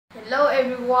Hello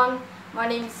everyone, my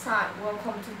name is Sai.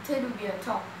 Welcome to edupia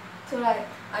talk. Today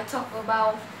I talk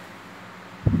about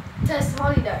test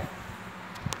holiday.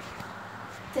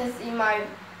 Test is my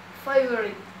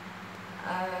favorite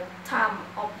time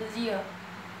of the year.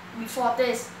 Before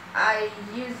test, I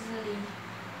usually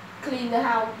clean the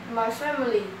house with my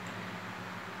family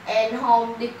and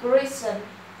home decoration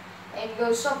and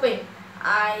go shopping.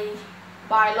 I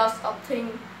buy lots of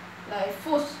things like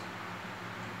food.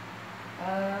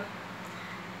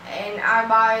 And I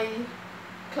buy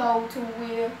clothes to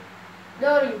wear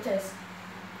during test.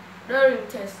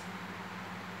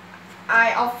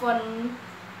 I often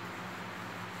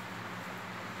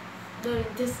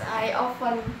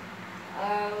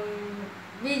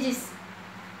visit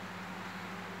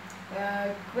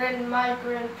my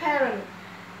grandparents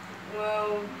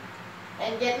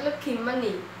and get lucky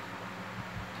money.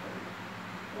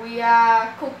 We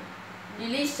cook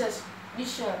delicious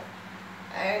dishes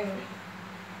and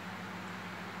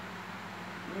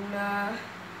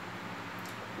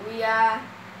we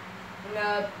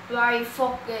play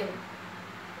folk game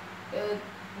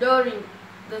during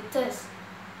the test.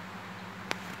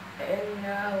 And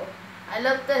I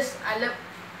love test. I love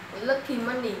lucky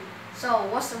money. So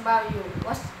what's about you?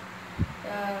 What's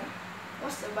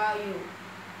about you?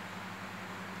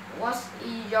 What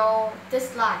is your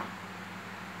test like?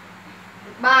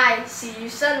 Bye. See you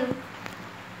soon.